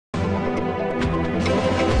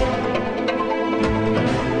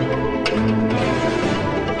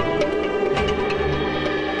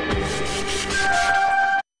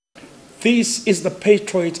This is the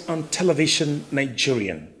Patriot on Television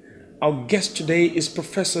Nigerian. Our guest today is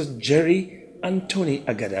Professor Jerry Anthony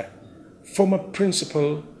Agada, former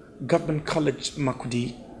principal, Government College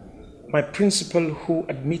Makudi, my principal who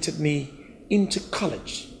admitted me into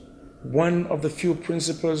college, one of the few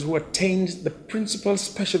principals who attained the principal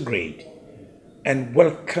special grade, and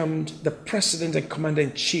welcomed the President and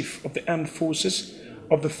Commander-in-Chief of the Armed Forces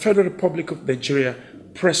of the Federal Republic of Nigeria,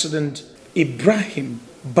 President Ibrahim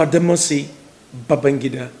Badamasi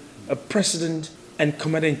Babangida, a President and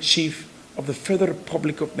Commander-in-Chief of the Federal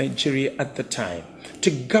Republic of Nigeria at the time,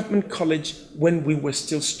 to Government College when we were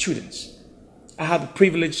still students. I had the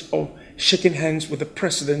privilege of shaking hands with the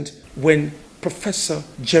President when Professor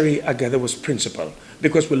Jerry Agada was principal,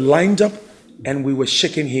 because we lined up and we were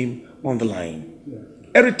shaking him on the line.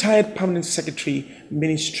 A retired Permanent Secretary,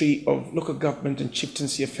 Ministry of Local Government and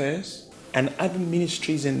Chieftaincy Affairs, and other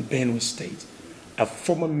ministries in Benue State, a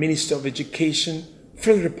former Minister of Education,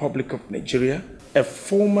 Federal Republic of Nigeria, a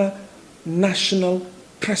former National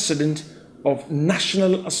President of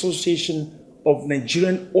National Association of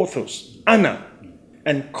Nigerian Authors, ANA,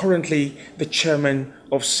 and currently the Chairman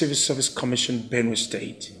of Civil Service Commission, Benue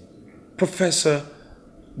State, Professor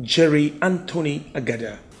Jerry Anthony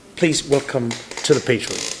Agada. Please welcome to the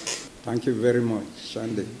Patriot. Thank you very much,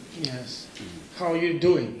 Sandy. Yes. How are you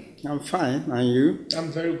doing? I'm fine, and you?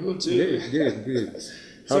 I'm very good too. Good.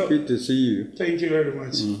 Happy to see you. Thank you very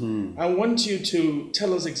much. I want you to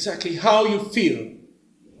tell us exactly how you feel,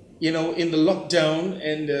 in the lockdown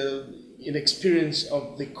and in experience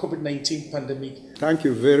of the COVID-19 pandemic. Thank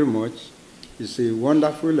you very much. It's a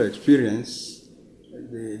wonderful experience.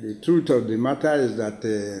 The truth of the matter is that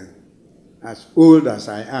as old as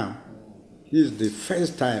I am, this is the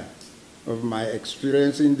first time of my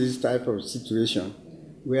experiencing this type of situation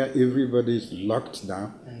where everybody is locked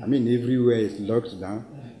down. I mean, everywhere is locked down.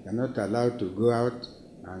 You're not allowed to go out,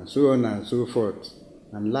 and so on and so forth.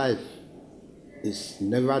 And life is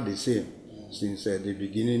never the same since the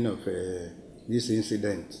beginning of this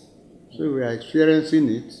incident. So we are experiencing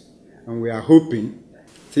it, and we are hoping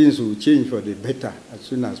things will change for the better as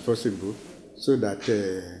soon as possible, so that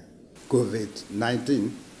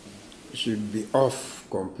COVID-19 should be off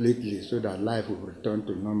completely, so that life will return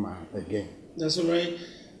to normal again. That's all right.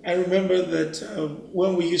 I remember that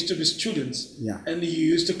when we used to be students, and you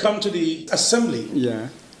used to come to the assembly,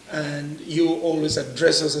 and you always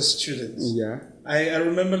address us as students. I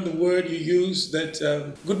remember the word you used, that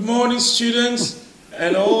good morning, students,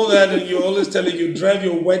 and all that, and you always tell you drive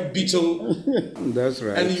your white Beetle. That's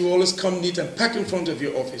right. And you always come neat and park in front of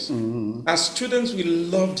your office. As students, we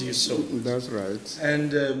loved you so. That's right.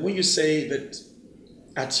 And when you say that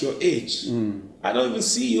at your age, I don't even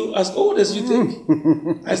see you as old as you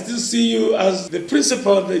think. I still see you as the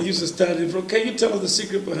principal that used to study from. Can you tell us the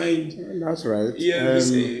secret behind? That's right. Yeah,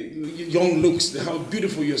 young looks, how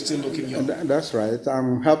beautiful you're still looking young. That's right.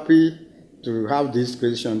 I'm happy to have this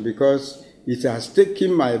question because it has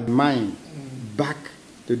taken my mind back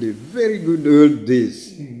to the very good old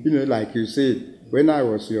days. Like you said, when I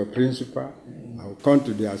was your principal, I would come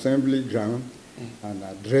to the assembly ground and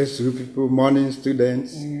address you people, morning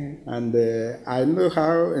students, and I know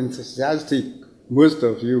how enthusiastic most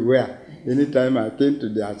of you were. Anytime I came to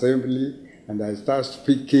the assembly and I start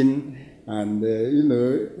speaking, and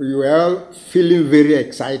you were all feeling very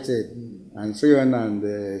excited, and so on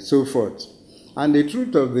and so forth. And the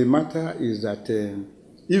truth of the matter is that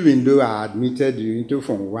even though I admitted you into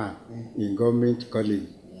Form 1 in government college,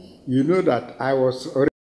 you know that I was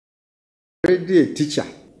already a teacher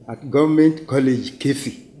at Government College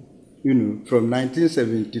Kefi, from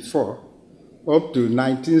 1974 up to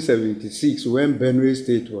 1976 when Benue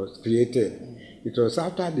State was created. It was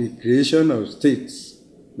after the creation of states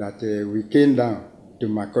that we came down to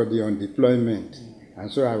Makurdi on deployment,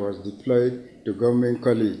 and so I was deployed to Government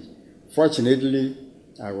College. Fortunately,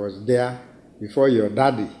 I was there before your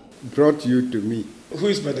daddy brought you to me. Who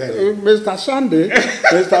is my daddy? Mr. Sunday,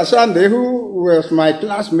 Mr. Sunday, who was my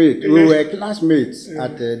classmate. We were classmates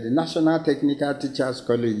at the National Technical Teachers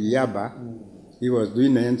College, Yaba. He was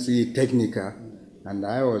doing NCE Technical, and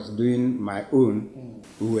I was doing my own.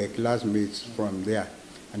 We were classmates from there.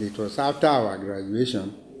 And it was after our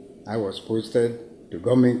graduation, I was posted to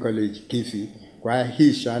Government College, Kifi, where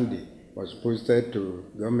he, Sunday, was posted to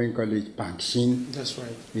Government College Pangshin. That's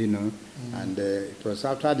right. And it was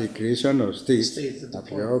after the creation of states State,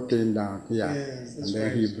 that we all came down here. Yes, that's and then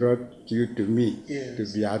right. he brought you to me to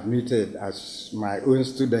be admitted as my own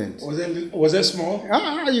student. Was that small?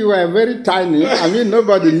 You were very tiny. I mean,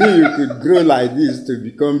 nobody knew you could grow like this to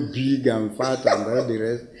become big and fat and all the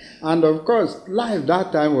rest. And of course, life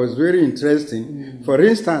that time was very interesting. For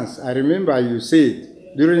instance, I remember you said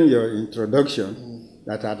during your introduction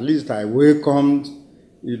that at least I welcomed,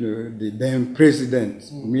 the then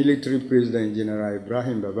president, military president, General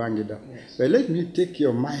Ibrahim Babangida. Yes. But let me take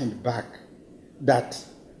your mind back that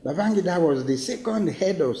Babangida was the second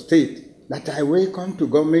head of state that I welcomed to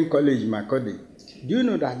Government College Makurdi. Do you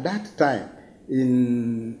know that that time,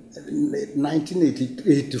 in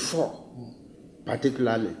 1984,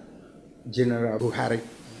 particularly, General Buhari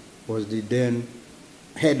was the then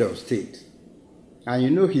head of state. And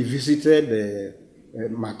he visited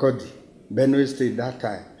Makurdi, Benue State that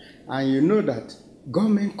time. And you know that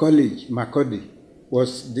Government College Makurdi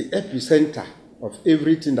was the epicenter of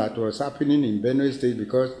everything that was happening in Benue State,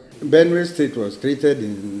 because Benue State was created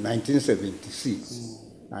in 1976.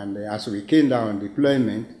 And as we came down on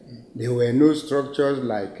deployment, there were no structures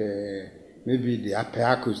like maybe the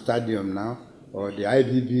Apeaku Stadium now or the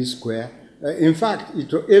IBB Square. In fact,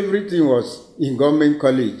 everything was in Government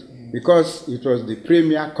College because it was the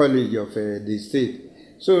premier college of the state.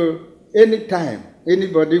 So anytime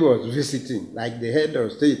anybody was visiting, like the head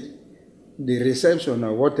of state, the reception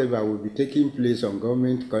or whatever would be taking place on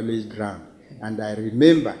Government College ground. And I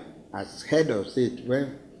remember as head of state,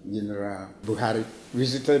 when General Buhari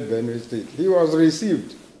visited Benue State, he was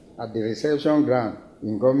received at the reception ground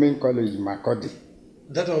in Government College Makurdi.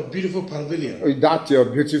 That our beautiful pavilion. That's your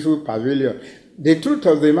beautiful pavilion. The truth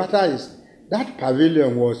of the matter is that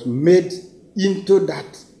pavilion was made into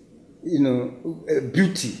that,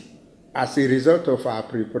 beauty as a result of our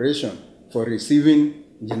preparation for receiving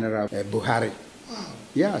General Buhari. Wow.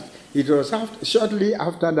 Yes, it was shortly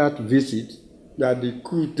after that visit that the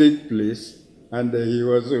coup took place and he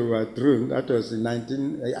was overthrown. That was in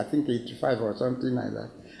 1985 or something like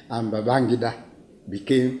that. And Babangida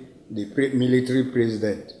became the military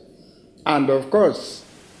president. And of course,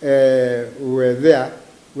 we were there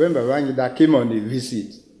when Babangida came on a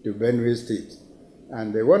visit to Benue State.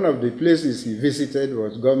 And one of the places he visited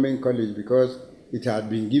was Government College because it had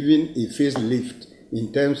been given a facelift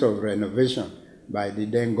in terms of renovation by the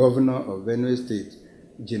then governor of Benue State,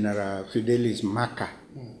 General Fidelis Maka,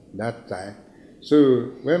 that time.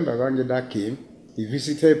 So when Babangida came, he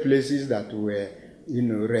visited places that were,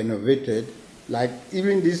 renovated, like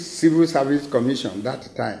even this Civil Service Commission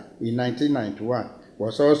that time in 1991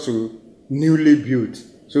 was also newly built.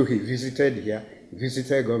 So he visited here,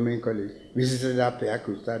 visited Government College, visited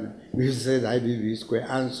Apeaku Stadium, visited IBB Square,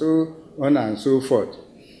 and so on and so forth.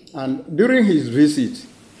 And during his visit,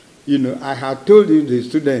 I had told you, the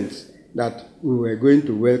students, that we were going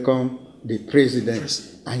to welcome the president.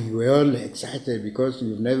 And you were all excited because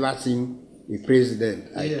you've never seen a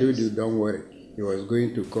president. I told you, don't worry, he was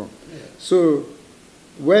going to come. Yes. So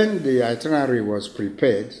when the itinerary was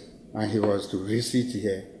prepared and he was to visit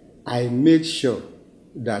here, I made sure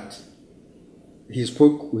that he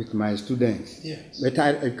spoke with my students. Yes.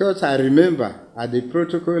 But because I remember at the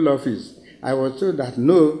protocol office, I was told that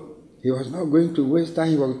no, he was not going to waste time.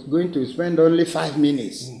 He was going to spend only 5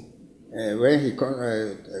 minutes when he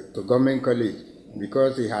came to Government College,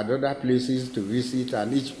 because he had other places to visit,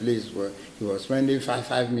 and each place he was spending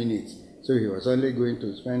 5 minutes. So he was only going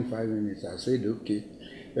to spend 5 minutes. I said, okay.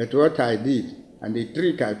 But what I did, and the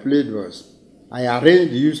trick I played was, I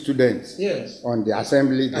arranged you students on the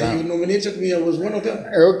assembly ground. And you nominated me, I was one of them.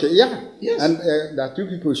 Okay, yeah. Yes. And that you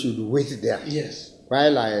people should wait there. Yes.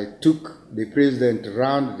 While I took the president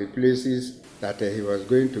around the places that he was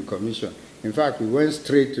going to commission. In fact, we went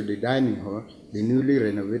straight to the dining hall, the newly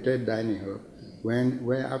renovated dining hall, when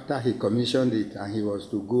after he commissioned it and he was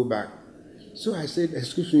to go back. So I said,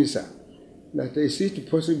 excuse me, sir, that is it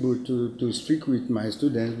possible to speak with my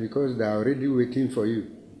students because they are already waiting for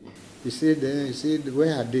you? He said,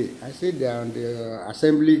 where are they? I said, they are on the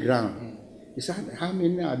assembly ground. He said, how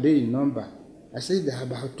many are they in number? I said, they are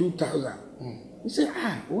about 2,000. He said,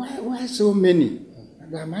 why so many?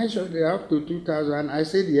 And am I sure they are up to 2,000? I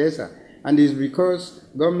said, yes, sir. And it's because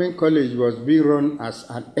Government College was being run as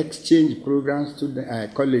an exchange program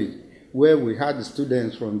student college, where we had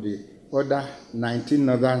students from the other 19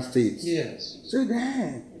 northern states. Yes. So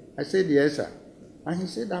then I said, yes, sir. And he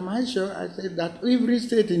said, am I sure? I said, that every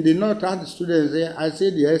state in the north had students there. I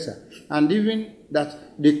said, yes, sir. And even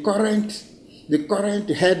that the current the current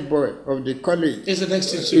head boy of the college. It's an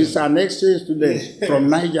exchange student. It's an exchange student from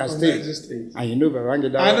Niger State. And you know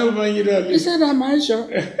Babangida? I know Babangida. He said, am I sure?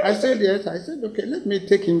 I said, yes. I said, okay, let me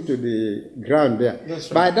take him to the ground there.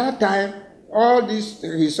 That's right. By that time, all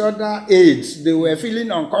his other aides, they were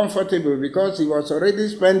feeling uncomfortable because he was already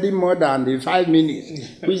spending more than the 5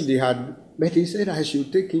 minutes, which they had. But he said, I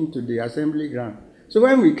should take him to the assembly ground. So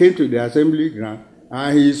when we came to the assembly ground,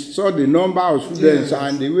 and he saw the number of students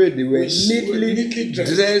and the way they were neatly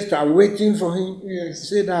dressed and waiting for him, he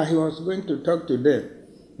said that he was going to talk to them.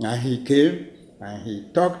 And he came and he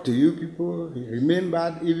talked to you people. He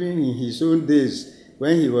remembered even in his own days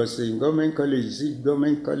when he was in government college,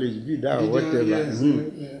 Vida or whatever,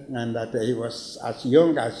 and that he was as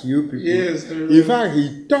young as you people. Yes, in fact,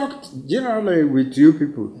 he talked generally with you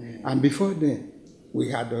people. And before then, we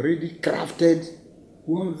had already crafted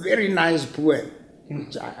one very nice poem,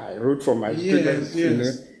 which I wrote for my students, you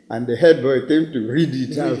know, and the head boy came to read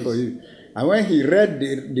it out for you. And when he read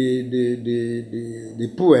the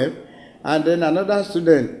poem, and then another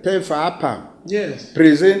student, Tefa Apam,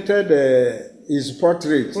 presented his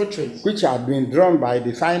portrait, which had been drawn by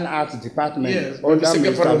the Fine Arts Department under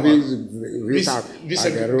Mr.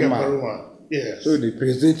 Visagaroma. Yes. So they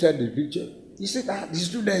presented the picture. He said, the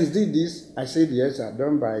students did this. I said, yes,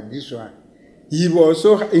 done by this one. He was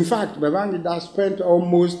so, in fact, Babangida spent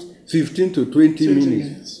almost 15 to 20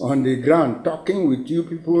 minutes on the ground, talking with you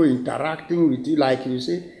people, interacting with you, like you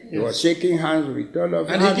say. He was shaking hands with all of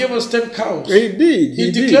us. And he gave us 10 cows. He did.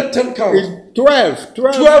 He declared 10 cows. 12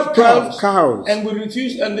 cows. And we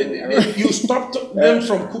refused, and then you stopped them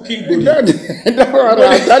from cooking body. I'm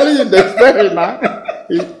telling you the story now.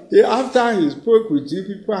 After he spoke with you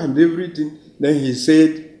people and everything, then he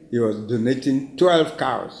said he was donating 12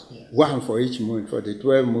 cows, one for each month, for the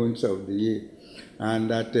 12 months of the year. And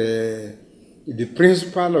that the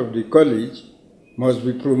principal of the college must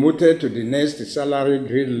be promoted to the next salary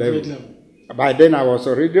grade level. By then I was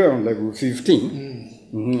already on level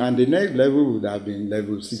 15, and the next level would have been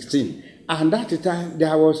level 16. And at the time,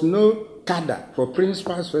 there was no cadre for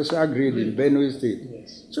principal special grade in Benue State.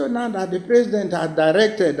 So now that the president had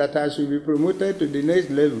directed that I should be promoted to the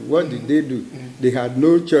next level, what did they do? They had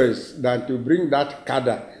no choice than to bring that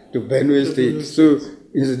cadre to Benue State. So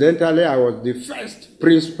incidentally, I was the first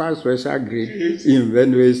principal special grade in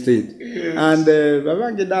Benue State. And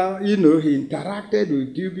Babangida, you know, he interacted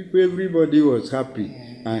with you people, everybody was happy,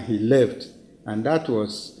 and he left. And that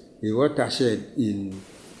was a watershed in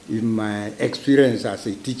my experience as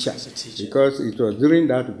a teacher. Because it was during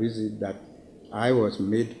that visit that I was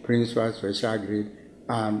made principal special grade,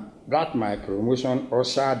 and that my promotion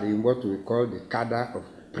ushered in what we call the cadre of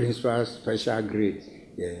principal special grade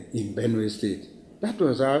in Benue State. That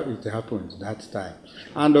was how it happened that time.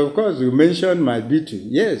 And of course, you mentioned my B2.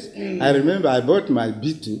 Yes, I remember I bought my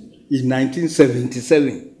B2 in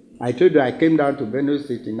 1977. I told you I came down to Benue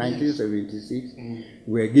State in 1976.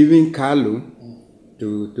 We were giving car loan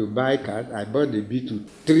to buy cars. I bought the B2,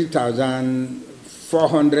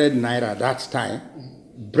 3,400 naira that time,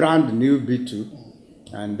 brand new B2.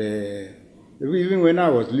 And even when I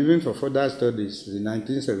was leaving for further studies in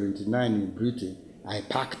 1979 in Britain, I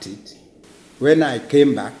packed it. When I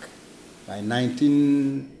came back, by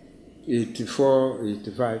 1984,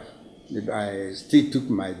 85, I still took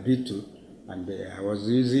my B2, and I was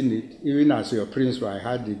using it. Even as your principal, I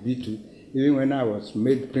had the B2. Even when I was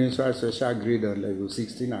made principal special grade on level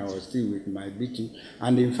 16, I was still with my B2.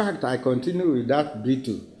 And in fact, I continued with that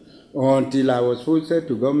B2 until I was posted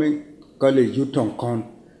to Government College Utonkon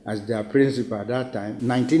as their principal at that time.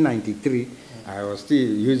 1993, I was still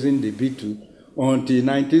using the B2 until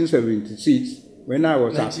 1976, when I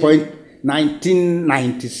was appointed.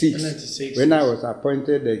 1996, when I was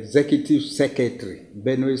appointed Executive Secretary,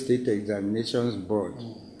 Benue State Examinations Board.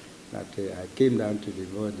 That I came down to the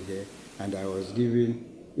board here, and I was given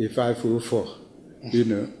a 504. You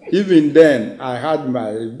know, even then I had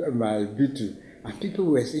my B2, and people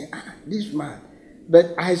were saying, this man.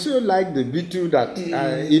 But I so liked the B2 that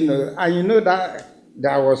you know, and you know that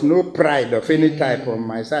there was no pride of any type on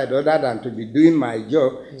my side other than to be doing my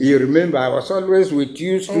job. You remember, I was always with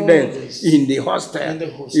you students in the hostel.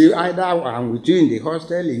 Either I'm with you in the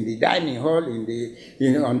hostel, in the dining hall, on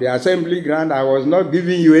the assembly ground. I was not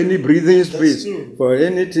giving you any breathing space for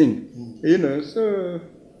anything. You know, so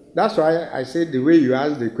that's why I said the way you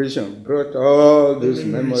asked the question brought all those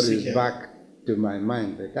memories back to my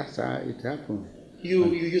mind. But that's how it happened. You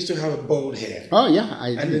used to have a bald hair. Oh, yeah, I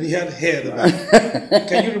did. And then you had hair.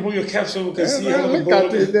 Can you remove your cap so we can see how the look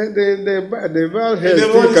bald at hair? The bald hair is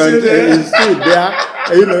still there.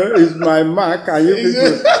 You know, it's my mark, and you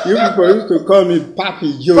people used to call me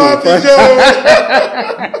Papi Joe. Papi Joe.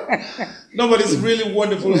 No, but it's really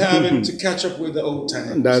wonderful having to catch up with the old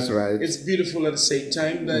times. That's right. It's beautiful at the same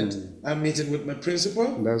time that I'm meeting with my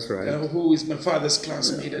principal. That's right. Who is my father's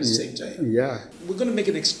classmate at the same time. Yeah. We're going to make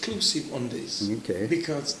an exclusive on this. Okay.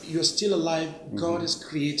 Because you're still alive. God has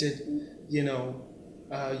created, you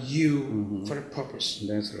for a purpose.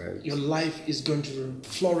 That's right. Your life is going to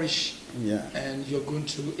flourish. Yeah. And you're going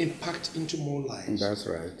to impact into more lives. That's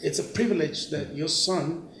right. It's a privilege that your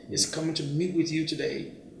son is coming to meet with you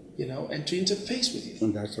today, and to interface with you.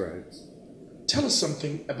 That's right. Tell us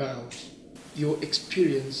something about your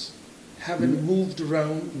experience having moved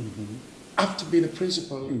around after being a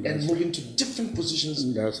principal and moving to different positions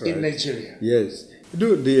in Nigeria. Yes.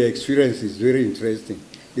 The experience is very interesting.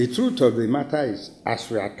 The truth of the matter is, as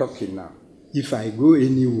we are talking now, if I go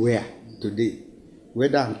anywhere today,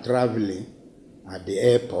 whether I'm traveling at the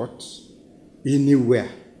airport,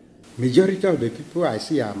 anywhere, majority of the people I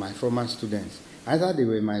see are my former students. Either they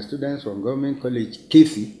were my students from Government College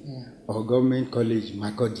Kefi or Government College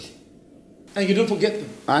Makodi. And you don't forget them?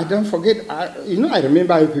 I don't forget. I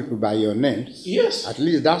remember you people by your names. Yes. At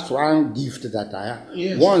least that's one gift that I have.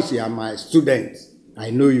 Yes. Once you are my student, I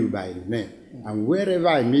know you by your name. And wherever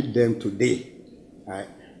I meet them today,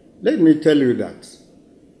 let me tell you that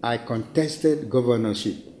I contested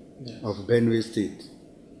governorship of Benue State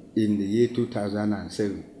in the year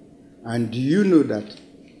 2007. And do you know that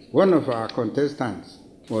one of our contestants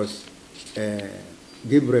was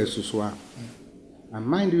Gabriel Suswa? And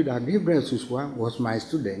mind you that Gabriel Suswa was my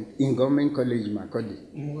student in Government College Makodi.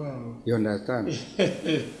 Wow. You understand?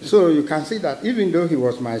 So you can see that even though he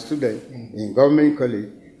was my student in Government College,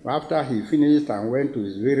 after he finished and went to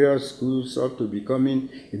his various schools up to becoming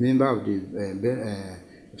a member of the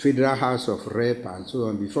Federal House of Rep and so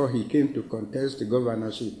on, before he came to contest the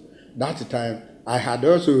governorship, that time I had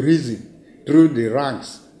also risen through the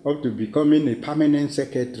ranks up to becoming a permanent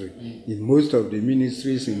secretary in most of the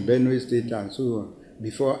ministries in Benue State and so on,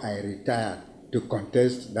 before I retired to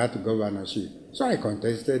contest that governorship. So I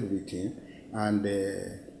contested with him, and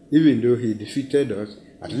even though he defeated us,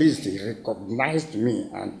 at least he recognized me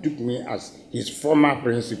and took me as his former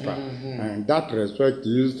principal. And that respect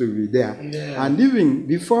used to be there. Yeah. And even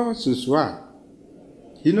before Suswan,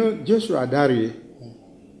 Joshua Darie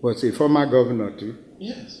was a former governor too.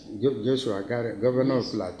 Yes. Joshua Darie, governor of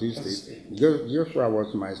Plateau State. Joshua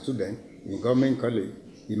was my student in Government College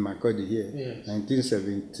in Makodi here,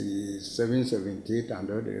 1977, 78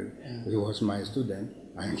 and other. He was my student,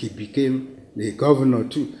 and he became the governor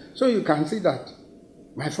too. So you can see that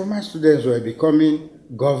my former students were becoming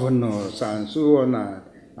governors and so on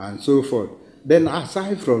and so forth. Then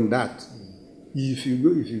aside from that, if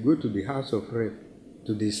you go to the House of Rep,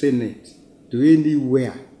 to the Senate, to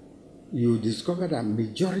anywhere, you discover that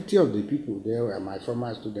majority of the people there were my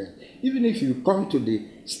former students. Even if you come to the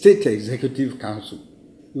State Executive Council,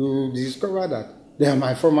 you discover that they are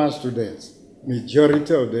my former students.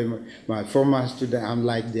 Majority of them my former students. I'm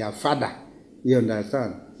like their father. You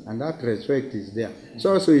understand? And that respect is there.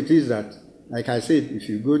 So also it is that, like I said, if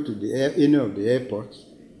you go to any of the airports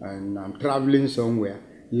and I'm traveling somewhere,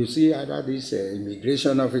 you see either this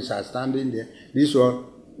immigration officer standing there, this one,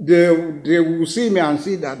 they will see me and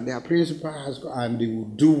see that their principal has gone, and they will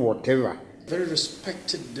do whatever. Very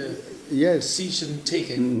respected decision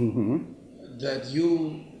taken that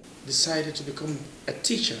you decided to become a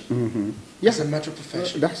teacher as a matter of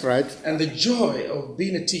profession. That's right. And the joy of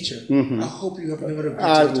being a teacher, I hope you have never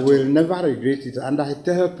regretted it. I will never regret it. And I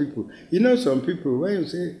tell people, some people, when you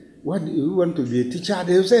say, what do you want to be a teacher?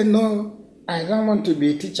 They will say, no, I don't want to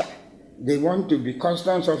be a teacher. They want to be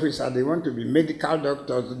customs officers, they want to be medical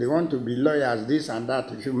doctors, they want to be lawyers, this and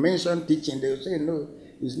that. If you mention teaching, they will say, no,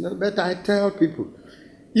 it's not. But I tell people,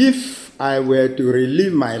 if I were to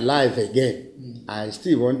relive my life again, I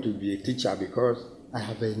still want to be a teacher because I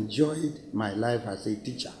have enjoyed my life as a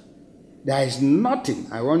teacher. There is nothing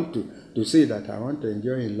I want to say that I want to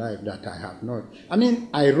enjoy in life that I have not. I mean,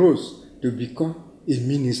 I rose to become a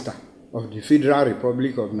minister of the Federal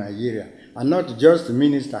Republic of Nigeria. And not just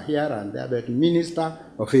minister here and there, but minister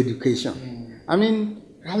of education. I mean,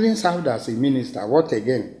 having served as a minister, what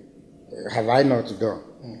again have I not done?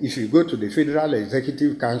 If you go to the Federal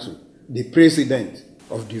Executive Council, the president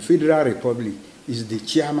of the Federal Republic is the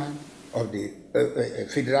chairman of the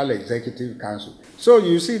Federal Executive Council. So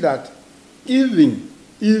you see that even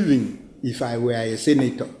if I were a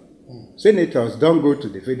senator, senators don't go to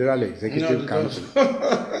the Federal Executive Council.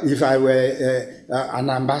 If I were an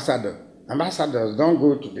ambassador, Ambassadors don't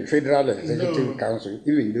go to the Federal Executive Council,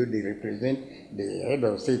 even though they represent the head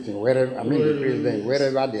of state in wherever, the president,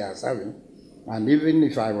 wherever they are serving. And even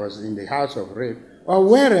if I was in the House of Rep or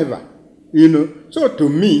wherever, So to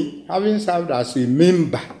me, having served as a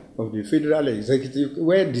member of the Federal Executive,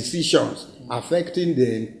 where decisions affecting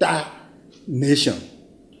the entire nation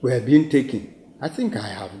were being taken, I think I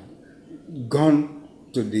have gone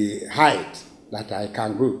to the height that I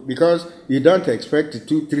can go, because you don't expect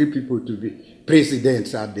 2-3 people to be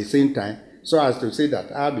presidents at the same time, so as to say that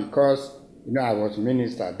because I was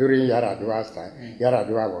minister during Yaradua's time.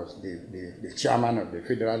 Yaradua was the chairman of the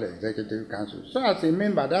Federal Executive Council. So as a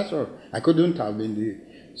member, that's all. I couldn't have been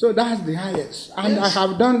so that's the highest, and yes. I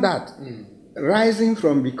have done that, rising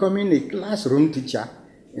from becoming a classroom teacher.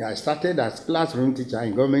 I started as classroom teacher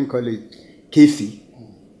in Government College Kefi,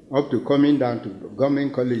 up to coming down to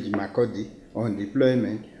Government College Makodi on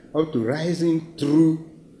deployment, up to rising through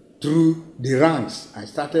the ranks. I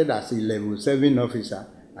started as a level 7 officer.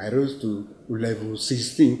 I rose to level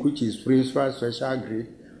 16, which is principal special grade,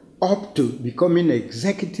 up to becoming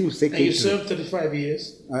executive secretary. And you served 35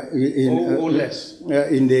 years or less?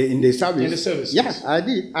 In the service. In the service? Yes, I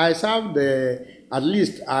did. I served, at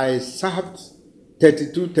least I served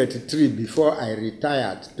 32, 33 before I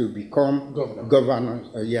retired to become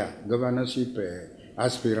governorship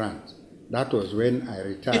aspirant. That was when I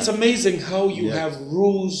retired. It's amazing how you have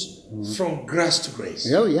rose from grass to grace.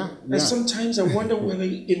 Oh, yeah. And sometimes I wonder whether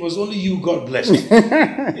it was only you God blessed.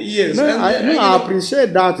 Yes. No, I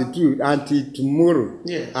appreciate that too. Until tomorrow,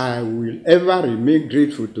 yes. I will ever remain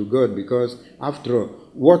grateful to God, because after all,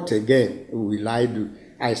 what again will I do?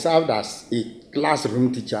 I served as a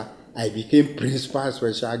classroom teacher. I became principal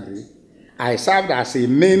special grade. I served as a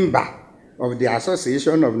member of the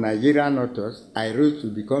Association of Nigerian Authors. I rose to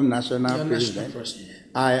become national president.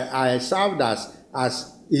 I served as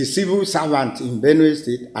a civil servant in Benue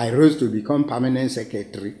State. I rose to become permanent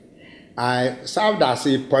secretary. I served as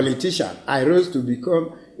a politician. I rose to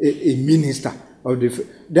become a minister of the.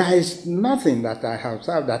 There is nothing that I have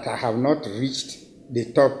served that I have not reached the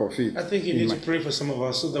top of it. I think you need to pray for some of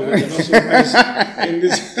us so that we can also rise in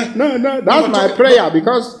this. No, that's my prayer,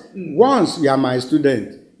 because once you are my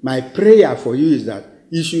student, my prayer for you is that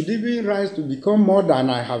you should even rise to become more than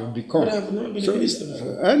I have become. But I have not been a minister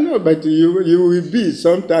before. I know, but you will be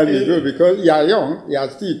sometime ago, because you are young, you are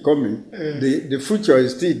still coming. The future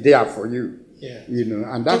is still there for you. Yeah.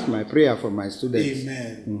 And that's my prayer for my students.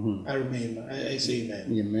 Amen. I remain. I say amen.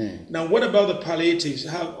 Amen. Now, what about the palliatives?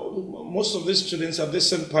 Most of these students, have they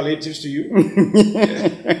sent palliatives to you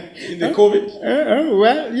in the COVID?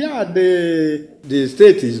 Well, yeah, the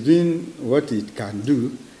state is doing what it can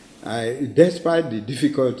do. Despite the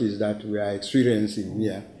difficulties that we are experiencing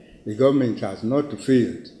here, the government has not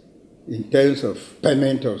failed in terms of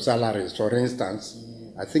payment of salaries, for instance.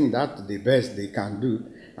 I think that's the best they can do.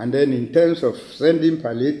 And then in terms of sending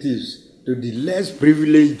palliatives to the less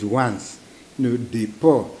privileged ones, the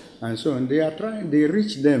poor, and so on, they are trying, they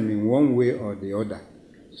reach them in one way or the other.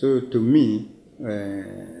 So to me,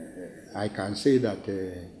 I can say that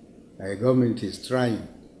the government is trying,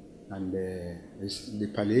 and the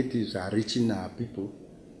palliatives are reaching our people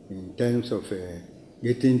in terms of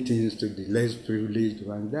getting things to the less privileged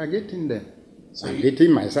ones. They are getting them. So I'm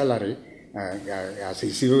getting my salary as a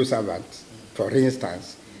civil servant, for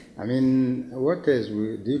instance. I mean, what else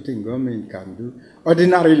do you think government can do?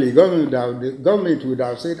 Ordinarily, the government would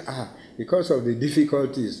have said, because of the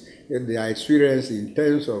difficulties that they are experiencing in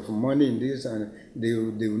terms of money in this, and they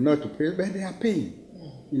will not pay, but they are paying,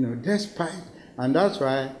 despite. And that's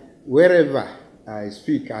why wherever I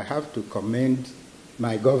speak, I have to commend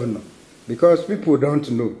my governor, because people don't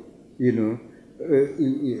know,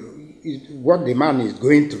 what the man is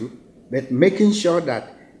going through, but making sure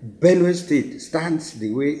that Benue State stands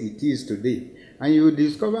the way it is today. And you will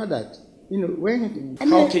discover that,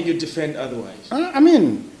 how can you defend otherwise?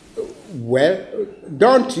 Well,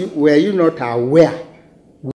 were you not aware